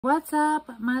What's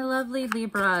up, my lovely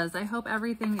Libras? I hope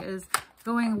everything is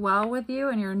going well with you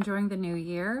and you're enjoying the new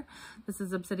year. This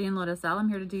is Obsidian Lotus L. I'm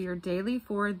here to do your daily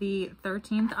for the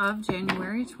 13th of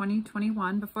January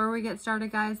 2021. Before we get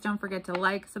started, guys, don't forget to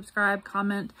like, subscribe,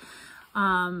 comment,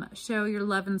 show your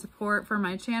love and support for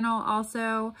my channel.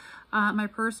 Also, my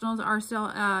personals are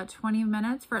still 20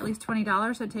 minutes for at least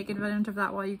 $20, so take advantage of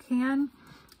that while you can.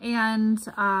 And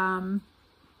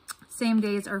same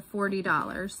days are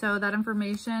 $40. So that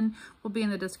information will be in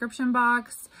the description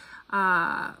box.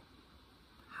 How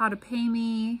to pay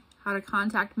me, how to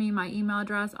contact me, my email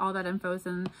address, all that info is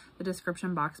in the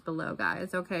description box below,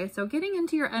 guys. Okay, so getting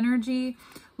into your energy,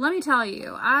 let me tell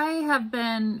you, I have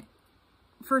been,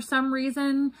 for some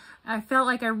reason, I felt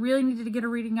like I really needed to get a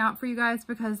reading out for you guys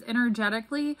because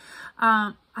energetically,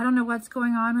 I don't know what's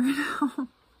going on right now.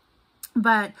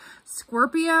 But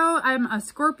Scorpio, I'm a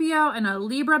Scorpio and a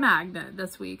Libra magnet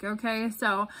this week, okay?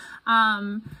 So,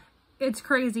 it's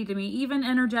crazy to me. Even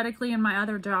energetically in my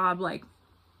other job, like,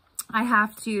 I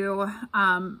have to,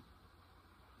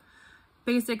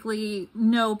 basically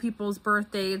know people's birth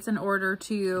dates in order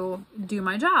to do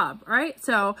my job, right?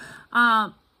 So,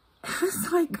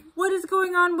 it's like, what is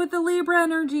going on with the Libra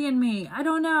energy in me? I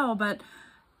don't know, but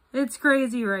it's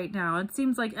crazy right now. It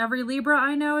seems like every Libra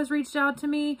I know has reached out to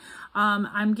me.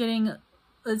 I'm getting,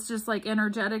 it's just like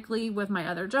energetically with my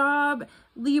other job,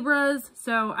 Libras.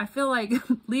 So I feel like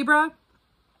Libra,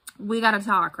 we got to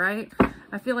talk, right?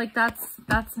 I feel like that's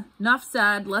enough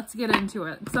said. Let's get into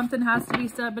it. Something has to be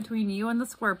said between you and the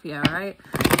Scorpio, right?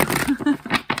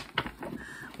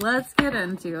 Let's get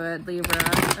into it, Libra.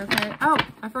 Okay. Oh,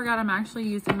 I forgot I'm actually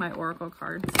using my oracle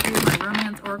cards too, my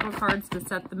romance oracle cards to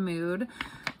set the mood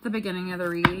at the beginning of the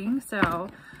reading. So,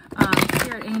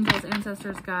 spirit, angels,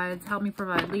 ancestors, guides, help me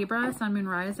provide Libra, Sun, Moon,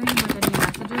 Rising with any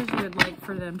messages you would like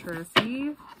for them to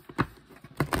receive.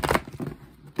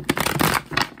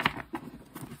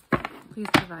 Please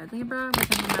provide Libra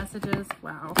with any messages,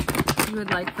 wow, you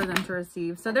would like for them to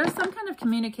receive. So there's some kind of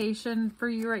communication for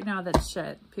you right now that's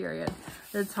shit, period.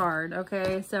 It's hard,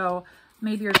 okay? So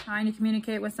maybe you're trying to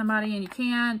communicate with somebody and you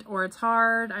can't, or it's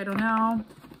hard, I don't know.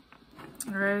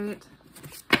 All right.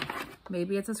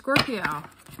 Maybe it's a Scorpio.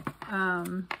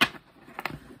 Let's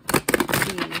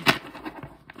see.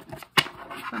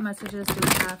 What messages do we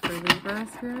have for Libra,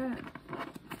 Spirit?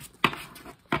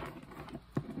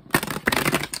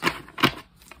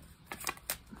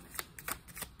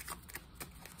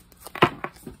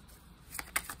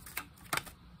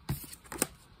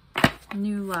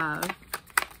 New love.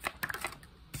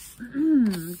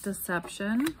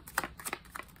 Deception.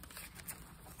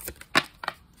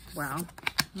 Wow.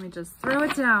 Let me just throw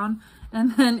it down.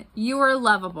 And then you are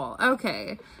lovable.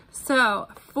 Okay. So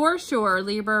for sure,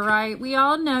 Libra, right? We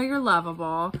all know you're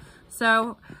lovable.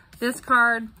 So this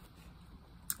card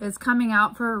is coming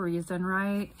out for a reason,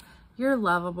 right? You're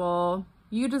lovable.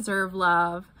 You deserve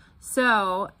love.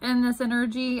 So in this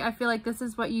energy, I feel like this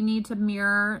is what you need to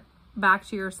mirror back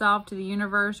to yourself, to the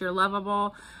universe. You're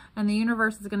lovable, and the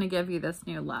universe is going to give you this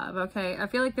new love, okay? I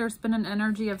feel like there's been an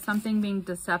energy of something being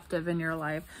deceptive in your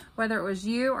life, whether it was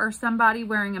you or somebody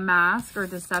wearing a mask or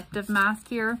deceptive mask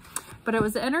here, but it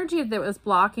was the energy that was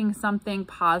blocking something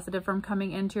positive from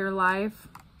coming into your life,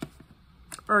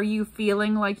 or you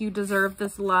feeling like you deserve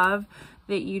this love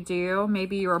that you do.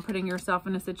 Maybe you were putting yourself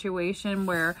in a situation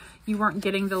where you weren't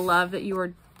getting the love that you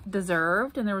were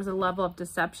deserved, and there was a level of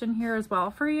deception here as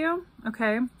well for you,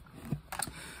 okay?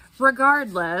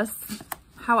 Regardless,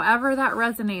 however that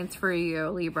resonates for you,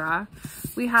 Libra,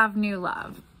 we have new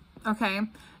love, okay?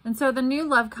 And so the new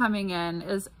love coming in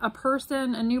is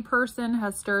a new person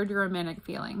has stirred your romantic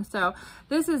feelings. So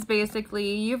this is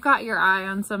basically, you've got your eye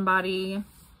on somebody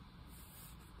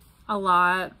a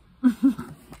lot,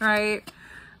 right?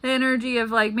 The energy of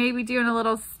like maybe doing a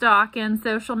little stalking,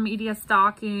 social media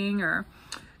stalking, or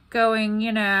going,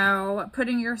 you know,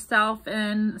 putting yourself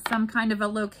in some kind of a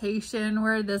location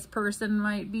where this person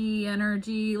might be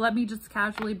energy. Let me just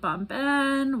casually bump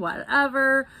in,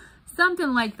 whatever.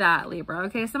 Something like that, Libra,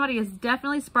 okay? Somebody has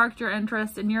definitely sparked your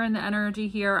interest, and you're in the energy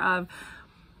here of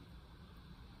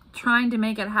trying to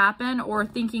make it happen, or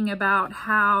thinking about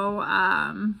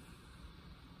how,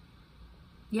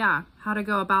 yeah, how to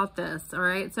go about this, all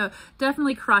right? So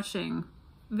definitely crushing.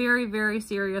 Very, very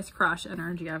serious crush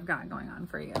energy I've got going on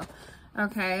for you.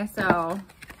 Okay, so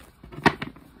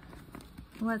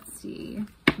let's see.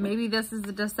 Maybe this is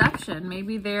a deception.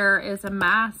 Maybe there is a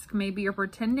mask. Maybe you're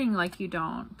pretending like you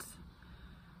don't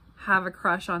have a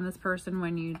crush on this person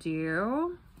when you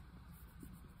do.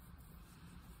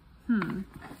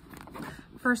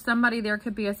 For somebody, there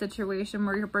could be a situation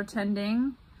where you're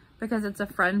pretending because it's a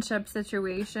friendship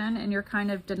situation and you're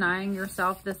kind of denying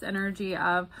yourself this energy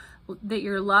of that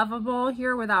you're lovable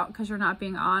here because you're not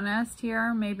being honest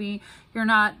here. Maybe you're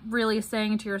not really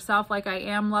saying to yourself, like, I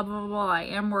am lovable, I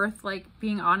am worth, like,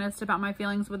 being honest about my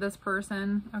feelings with this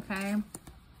person, okay?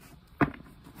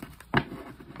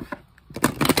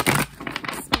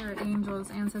 Spirit,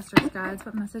 angels, ancestors, guides,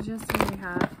 what messages do we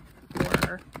have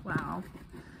for, wow,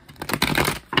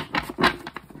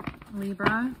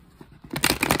 Libra?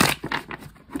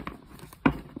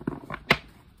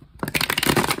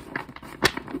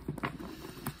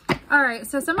 All right,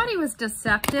 so somebody was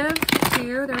deceptive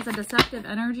too. There's a deceptive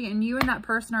energy, and you and that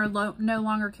person are no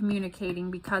longer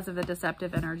communicating because of the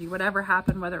deceptive energy. Whatever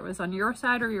happened, whether it was on your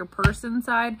side or your person's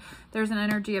side, there's an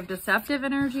energy of deceptive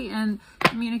energy and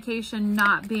communication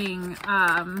not being,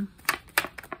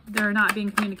 there not being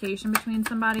communication between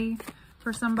somebody,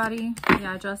 for somebody.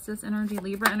 Yeah, justice energy,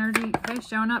 Libra energy. Okay,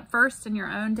 showing up first in your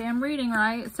own damn reading,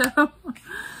 right? So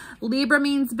Libra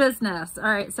means business. All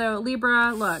right, so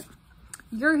Libra, look.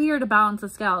 You're here to balance the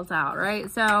scales out,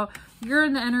 right? So you're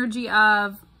in the energy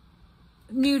of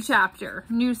new chapter,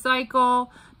 new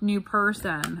cycle, new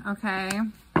person, okay?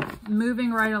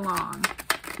 Moving right along.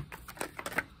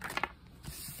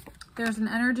 There's an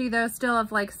energy, though, still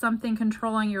of, like, something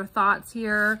controlling your thoughts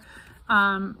here.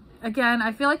 Again,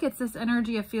 I feel like it's this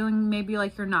energy of feeling maybe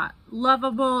like you're not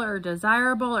lovable or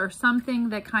desirable or something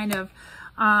that kind of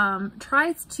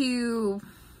tries to...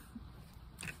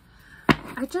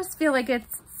 I just feel like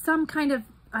it's some kind of,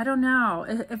 I don't know,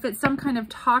 if it's some kind of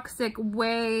toxic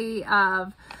way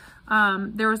of,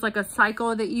 there was like a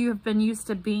cycle that you have been used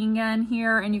to being in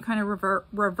here and you kind of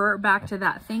revert back to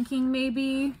that thinking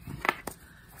maybe.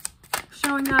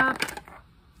 Showing up.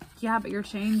 Yeah, but you're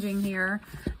changing here.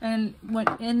 And when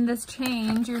in this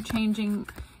change, you're changing,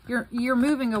 you're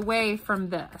moving away from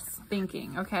this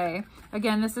thinking, okay?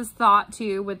 Again, this is thought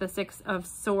too with the Six of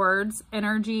Swords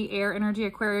energy, air energy,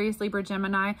 Aquarius, Libra,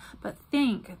 Gemini. But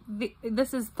think,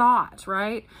 this is thought,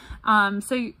 right?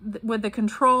 With the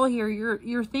control here,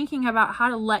 you're thinking about how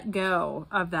to let go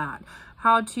of that,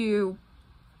 how to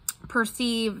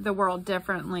perceive the world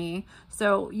differently,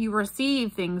 so you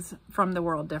receive things from the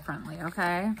world differently,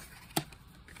 okay?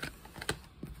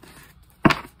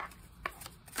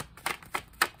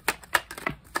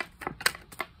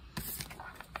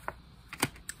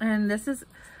 And this is,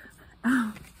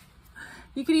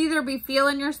 you could either be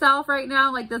feeling yourself right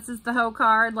now, like this is the whole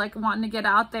card, like wanting to get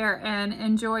out there and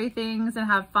enjoy things and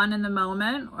have fun in the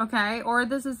moment, okay? Or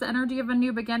this is the energy of a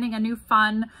new beginning, a new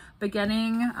fun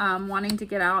beginning, wanting to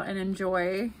get out and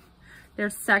enjoy.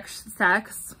 There's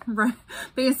sex,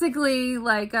 basically,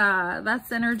 like, that's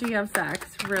the energy of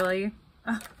sex, really.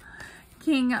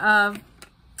 King of,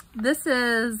 this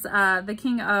is the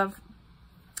King of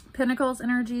Pentacles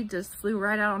energy, just flew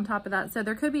right out on top of that. So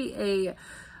there could be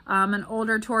an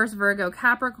older Taurus, Virgo,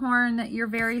 Capricorn that you're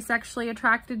very sexually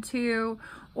attracted to,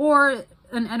 or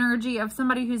an energy of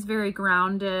somebody who's very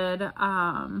grounded.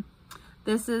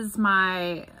 This is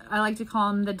I like to call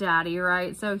him the daddy,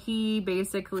 right? So he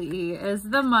basically is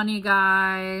the money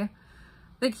guy,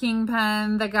 the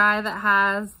kingpin, the guy that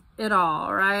has it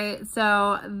all, right?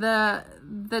 So the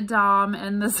dom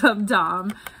and the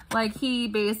sub-dom, like he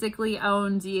basically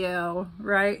owns you,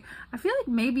 right? I feel like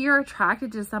maybe you're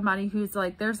attracted to somebody who's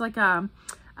like, there's like a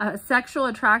sexual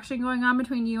attraction going on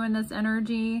between you and this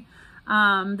energy.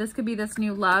 This could be this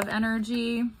new love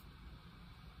energy.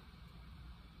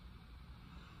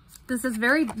 This is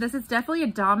definitely a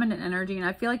dominant energy, and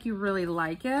I feel like you really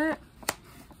like it.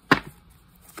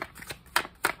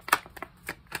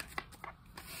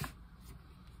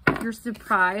 You're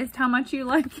surprised how much you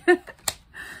like it.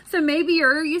 So maybe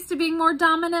you're used to being more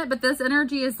dominant, but this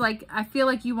energy is like, I feel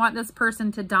like you want this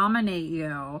person to dominate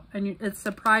you, and it's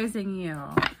surprising you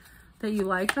that you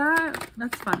like that.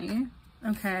 That's funny.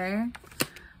 Okay.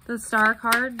 The Star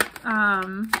card,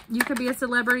 you could be a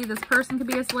celebrity, this person could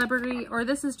be a celebrity, or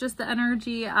this is just the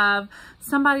energy of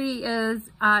somebody is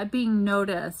being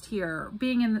noticed here,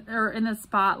 being in the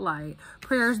spotlight,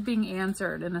 prayers being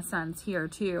answered in a sense here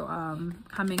too,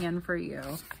 coming in for you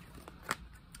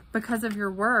because of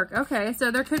your work. Okay,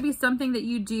 so there could be something that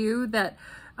you do that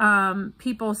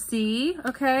people see,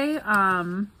 okay?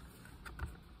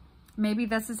 Maybe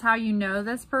this is how you know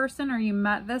this person or you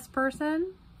met this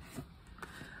person.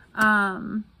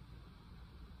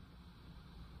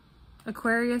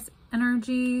 Aquarius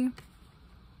energy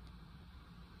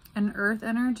and earth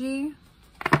energy.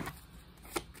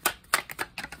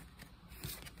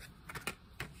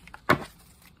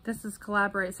 This is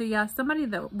collaborate. So yeah, somebody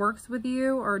that works with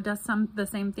you or does the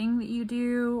same thing that you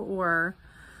do, or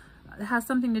has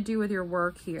something to do with your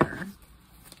work here.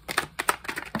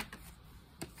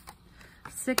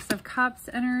 Six of Cups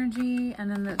energy,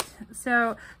 and then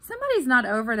so somebody's not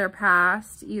over their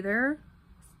past either.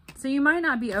 So you might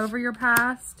not be over your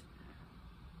past.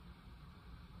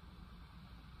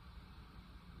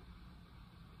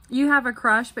 You have a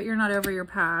crush, but you're not over your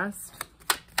past.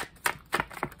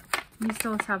 You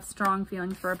still have strong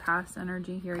feelings for a past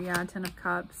energy here. Yeah, Ten of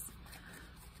Cups.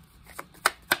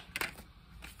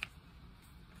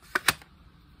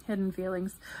 Hidden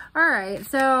feelings. All right,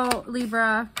 so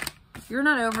Libra, you're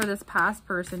not over this past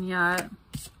person yet.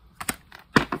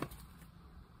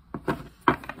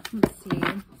 Let's see.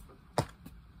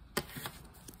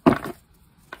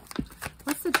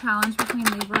 What's the challenge between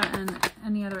Libra and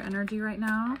any other energy right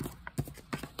now?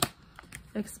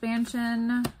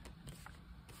 Expansion.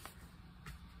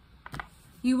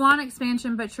 You want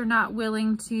expansion, but you're not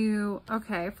willing to,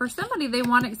 okay, for somebody, they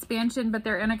want expansion, but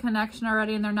they're in a connection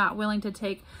already and they're not willing to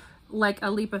take like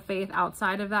a leap of faith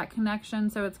outside of that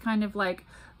connection. So it's kind of like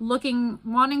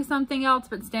wanting something else,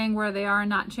 but staying where they are and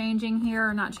not changing here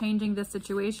or not changing this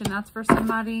situation. That's for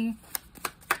somebody.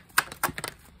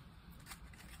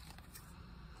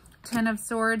 Ten of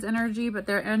Swords energy, but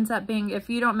there ends up being, if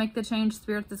you don't make the change,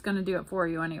 Spirit is going to do it for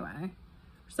you anyway.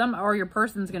 Or your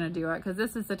person's going to do it, because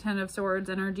this is the Ten of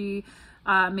Swords energy.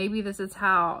 Maybe this is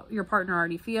how your partner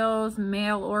already feels,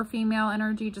 male or female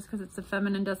energy. Just because it's a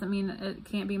feminine doesn't mean it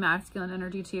can't be masculine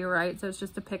energy too, right? So it's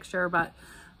just a picture, but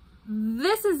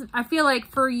this is, I feel like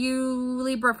for you,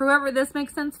 Libra, for whoever this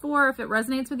makes sense for, if it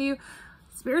resonates with you,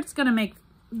 Spirit's going to make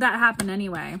that happen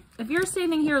anyway. If you're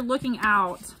standing here looking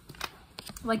out,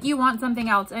 like you want something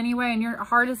else anyway, and your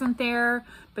heart isn't there,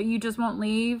 but you just won't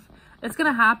leave, it's going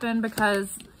to happen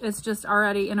because it's just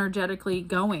already energetically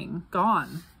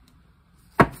gone.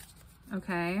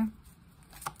 Okay.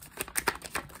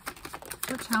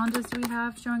 What challenges do we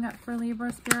have showing up for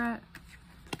Libra, Spirit?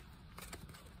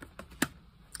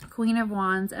 Queen of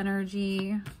Wands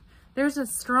energy. There's a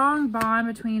strong bond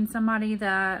between somebody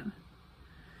that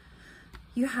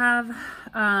you have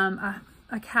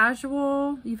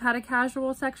you've had a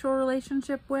casual sexual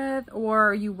relationship with,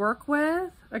 or you work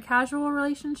with a casual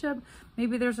relationship.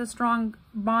 Maybe there's a strong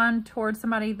bond towards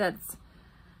somebody that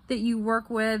you work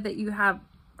with, that you have,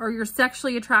 or you're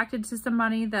sexually attracted to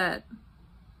somebody that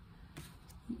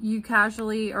you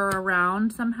casually are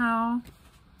around somehow.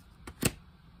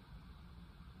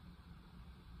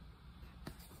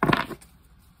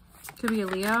 Could be a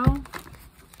Leo.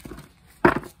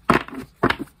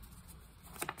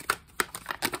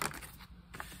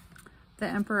 The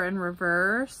Emperor in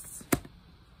reverse.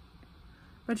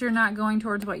 But you're not going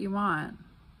towards what you want.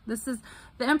 This is,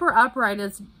 the Emperor upright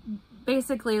is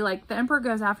basically like the Emperor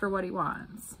goes after what he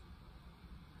wants.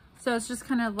 So it's just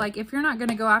kind of like, if you're not going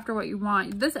to go after what you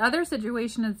want, this other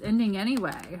situation is ending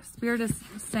anyway. Spirit is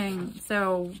saying,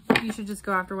 so you should just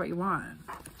go after what you want.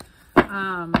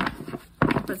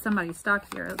 But somebody's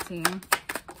stuck here. Let's see.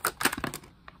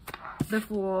 The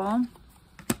Fool.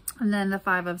 And then the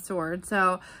Five of Swords.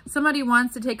 So somebody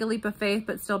wants to take a leap of faith,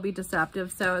 but still be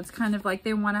deceptive. So it's kind of like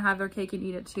they want to have their cake and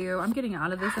eat it too. I'm getting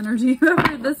out of this energy.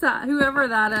 Whoever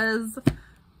that is,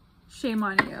 shame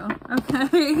on you.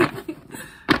 Okay.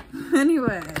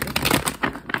 Anyway,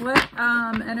 what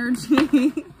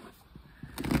energy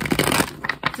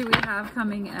do we have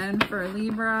coming in for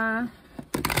Libra?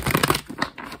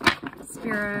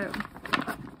 Spirit.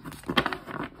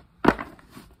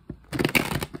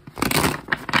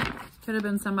 Could have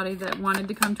been somebody that wanted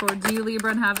to come towards you,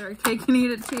 Libra, and have their cake and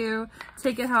eat it too.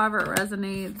 Take it however it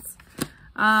resonates.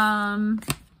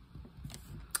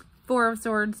 Four of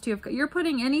Swords, Two of Cups. You're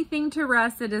putting anything to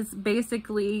rest that is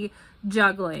basically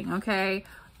juggling, okay?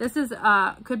 This is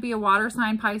could be a water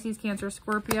sign, Pisces, Cancer,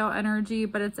 Scorpio energy,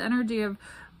 but it's energy of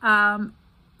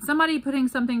somebody putting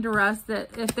something to rest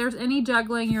that if there's any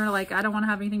juggling, you're like, I don't want to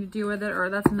have anything to do with it, or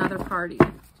that's another party.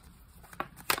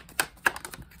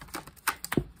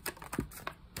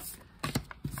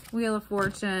 Wheel of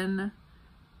Fortune.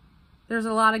 There's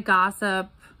a lot of gossip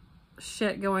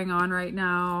shit going on right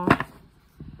now.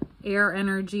 Air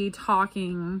energy,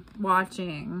 talking,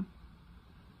 watching.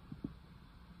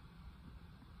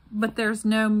 But there's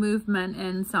no movement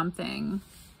in something.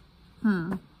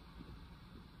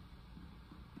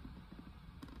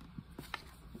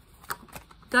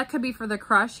 That could be for the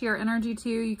crush here energy too.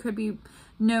 You could be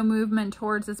no movement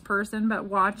towards this person, but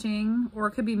watching, or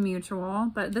it could be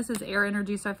mutual, but this is air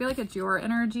energy. So I feel like it's your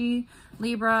energy,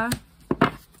 Libra.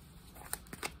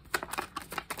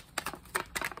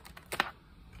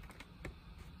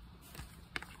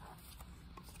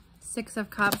 Six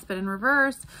of Cups, but in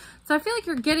reverse. So I feel like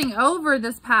you're getting over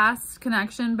this past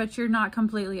connection, but you're not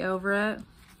completely over it.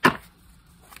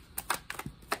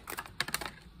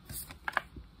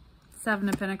 Seven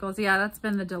of Pentacles. Yeah, that's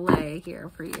been the delay here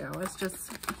for you. It's just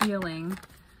healing.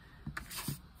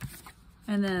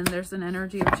 And then there's an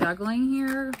energy of juggling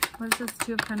here. What is this?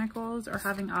 Two of Pentacles, or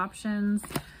having options.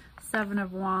 Seven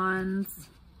of Wands.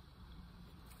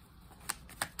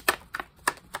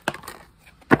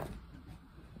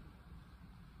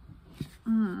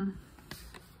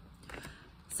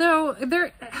 So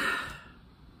there...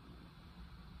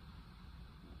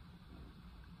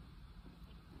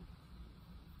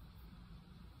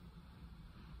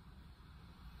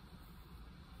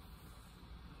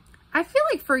 I feel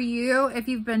like for you, if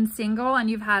you've been single and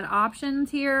you've had options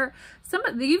here,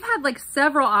 you've had like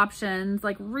several options,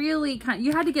 like really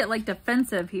you had to get like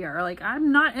defensive here. Like,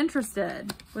 I'm not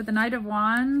interested. With the Knight of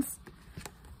Wands,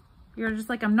 you're just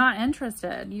like, I'm not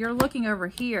interested. You're looking over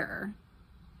here,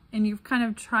 and you've kind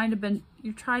of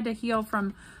tried to heal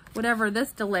from whatever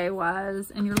this delay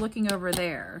was, and you're looking over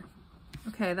there.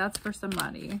 Okay, that's for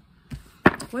somebody.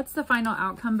 What's the final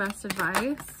outcome? Best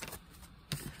advice?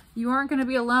 You aren't going to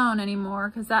be alone anymore,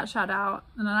 because that shut out.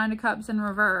 And the Nine of Cups in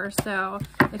reverse. So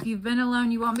if you've been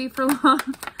alone, you won't be for long.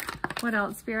 What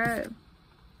else, Spirit?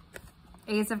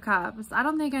 Ace of Cups. I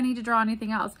don't think I need to draw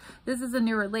anything else. This is a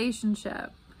new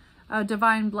relationship. A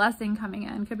divine blessing coming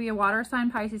in. Could be a water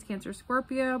sign, Pisces, Cancer,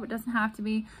 Scorpio, but doesn't have to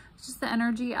be. It's just the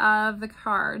energy of the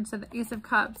card. So the Ace of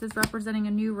Cups is representing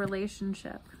a new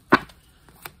relationship.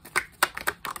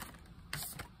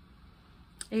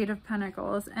 Eight of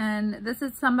Pentacles. And this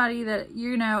is somebody that,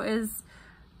 you know, this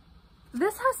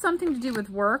has something to do with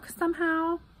work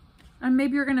somehow. And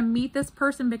maybe you're going to meet this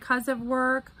person because of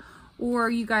work, or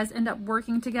you guys end up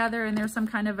working together and there's some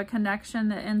kind of a connection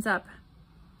that ends up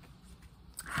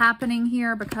happening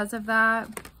here because of that.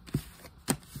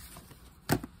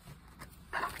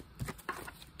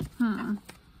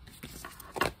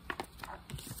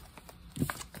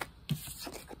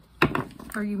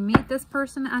 Or you meet this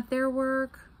person at their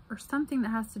work, or something that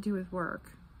has to do with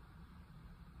work.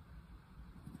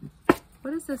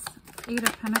 What is this Eight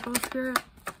of Pentacles, Spirit?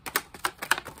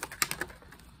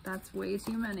 That's way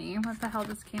too many. What the hell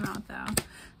just came out though?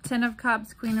 Ten of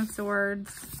Cups, Queen of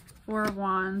Swords, Four of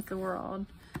Wands, the World,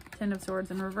 Ten of Swords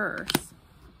in reverse.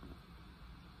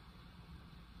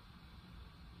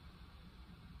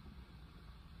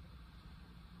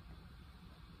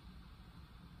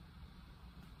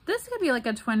 This could be like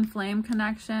a twin flame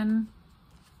connection.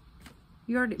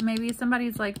 Maybe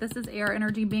somebody's like, this is air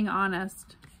energy being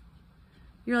honest.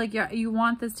 You're like, yeah, you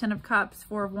want this Ten of Cups,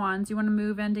 Four of Wands. You want to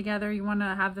move in together. You want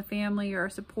to have the family or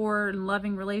support and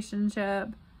loving relationship.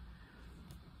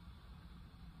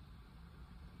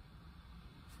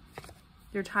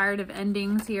 You're tired of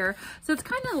endings here. So it's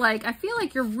kind of like, I feel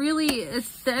like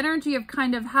it's the energy of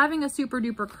kind of having a super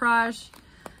duper crush.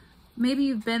 Maybe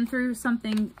you've been through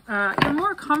something, you're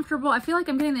more comfortable. I feel like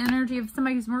I'm getting the energy of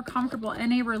somebody who's more comfortable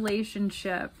in a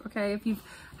relationship. Okay.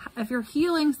 If you're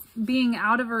healing being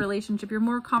out of a relationship, you're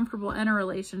more comfortable in a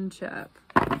relationship.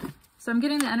 So I'm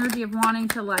getting the energy of wanting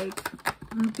to like,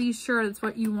 be sure it's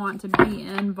what you want to be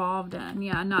involved in.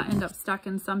 Yeah. Not end up stuck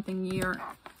in something you're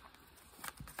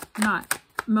not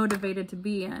motivated to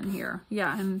be in here.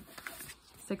 Yeah. And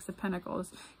Six of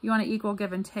Pentacles. You want to equal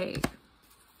give and take.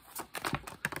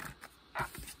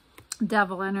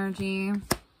 Devil energy.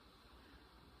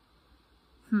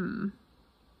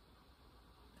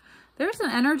 There's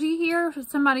an energy here.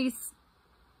 Somebody's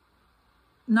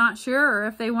not sure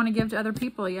if they want to give to other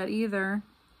people yet either.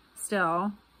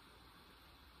 Still.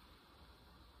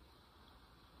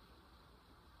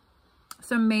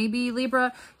 So maybe,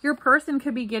 Libra, your person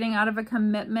could be getting out of a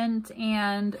commitment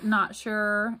and not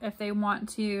sure if they want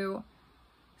to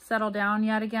settle down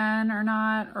yet again or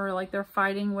not, or like they're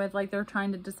fighting with, like they're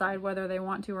trying to decide whether they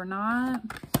want to or not.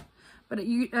 But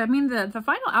I mean, the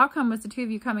final outcome was the two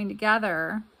of you coming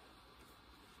together.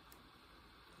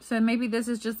 So maybe this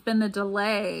has just been the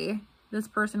delay. This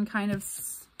person kind of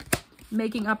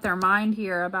making up their mind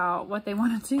here about what they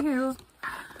want to do.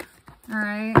 All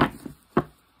right.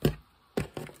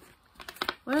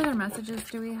 What other messages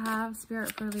do we have,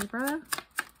 Spirit, for Libra?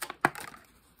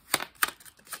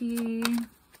 Key.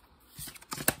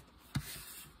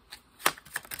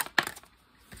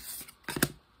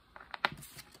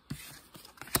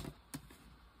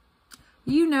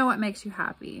 You know what makes you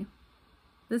happy.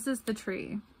 This is the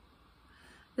Tree.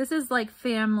 This is like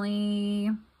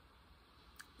family,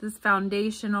 this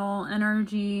foundational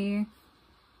energy.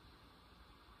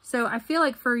 So I feel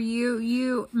like for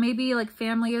you maybe like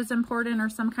family is important, or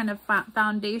some kind of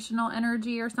foundational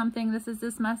energy or something. This is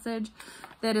this message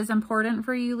that is important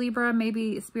for you, Libra.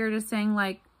 Maybe Spirit is saying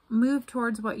like, move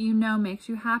towards what you know makes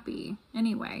you happy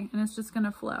anyway, and it's just going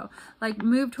to flow. Like,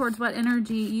 move towards what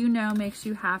energy you know makes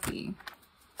you happy.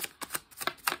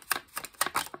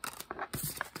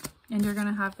 And you're going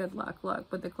to have good luck. Look,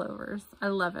 with the clovers. I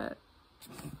love it.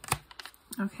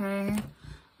 Okay. Let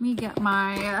me get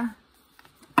my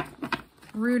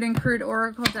Rude and Crude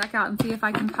Oracle deck out and see if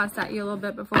I can cuss at you a little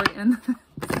bit before we end this.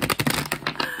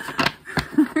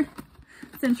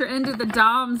 Since you're into the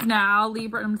DOMs now,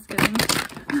 Libra, I'm just kidding.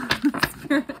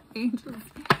 Spirit, angels,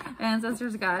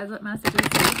 ancestors, guys, what messages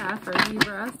do you have for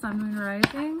Libra, Sun, Moon,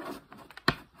 Rising?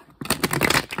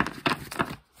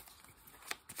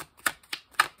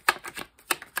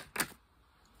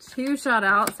 Two shut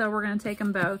out, so we're going to take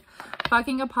them both.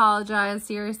 Fucking apologize.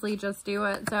 Seriously, just do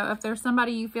it. So if there's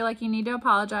somebody you feel like you need to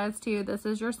apologize to, this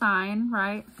is your sign,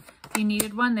 right? If you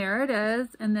needed one, there it is.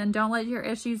 And then don't let your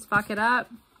issues fuck it up.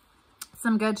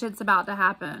 Some good shit's about to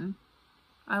happen.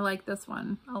 I like this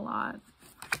one a lot.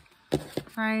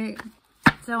 Right?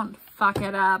 Don't fuck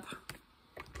it up.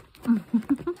 I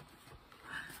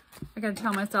gotta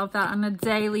tell myself that on a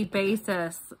daily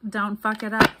basis. Don't fuck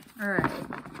it up. All right.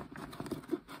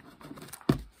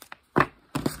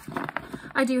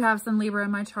 I do have some Libra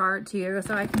in my chart too,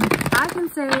 so I can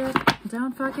say it.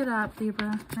 Don't fuck it up,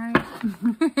 Libra, right?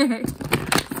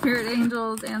 Spirit,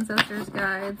 angels, ancestors,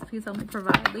 guides, please help me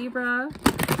provide Libra,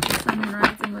 Sun, Moon,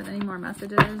 Rising, with any more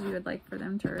messages you would like for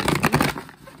them to receive.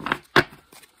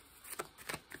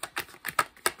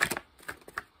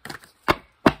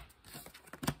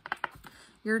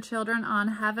 Your children on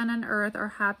heaven and earth are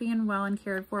happy and well and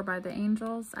cared for by the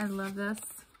angels. I love this.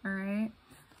 All right.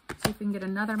 See if we can get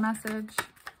another message.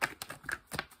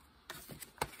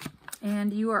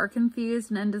 And you are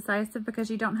confused and indecisive because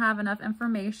you don't have enough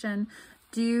information.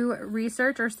 Do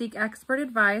research or seek expert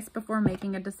advice before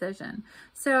making a decision.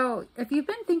 So if you've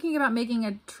been thinking about making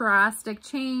a drastic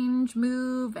change,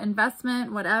 move,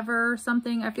 investment, whatever,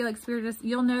 something, I feel like Spirit is,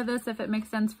 you'll know this if it makes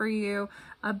sense for you,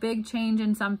 a big change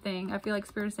in something. I feel like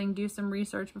Spirit is saying do some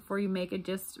research before you make a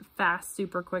just fast,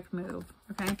 super quick move,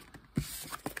 okay?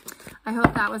 I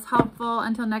hope that was helpful.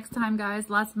 Until next time, guys,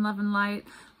 lots of love and light.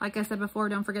 Like I said before,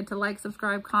 don't forget to like,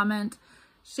 subscribe, comment,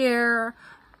 share,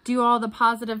 do all the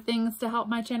positive things to help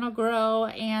my channel grow.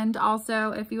 And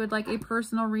also, if you would like a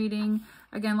personal reading,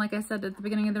 again, like I said at the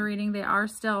beginning of the reading, they are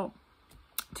still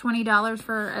 $20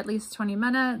 for at least 20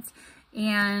 minutes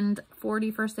and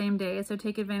 $40 for same day. So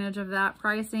take advantage of that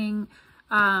pricing.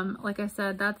 Like I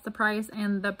said, that's the price,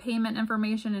 and the payment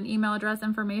information and email address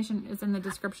information is in the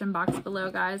description box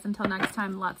below, guys. Until next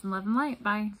time, lots of love and light.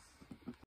 Bye.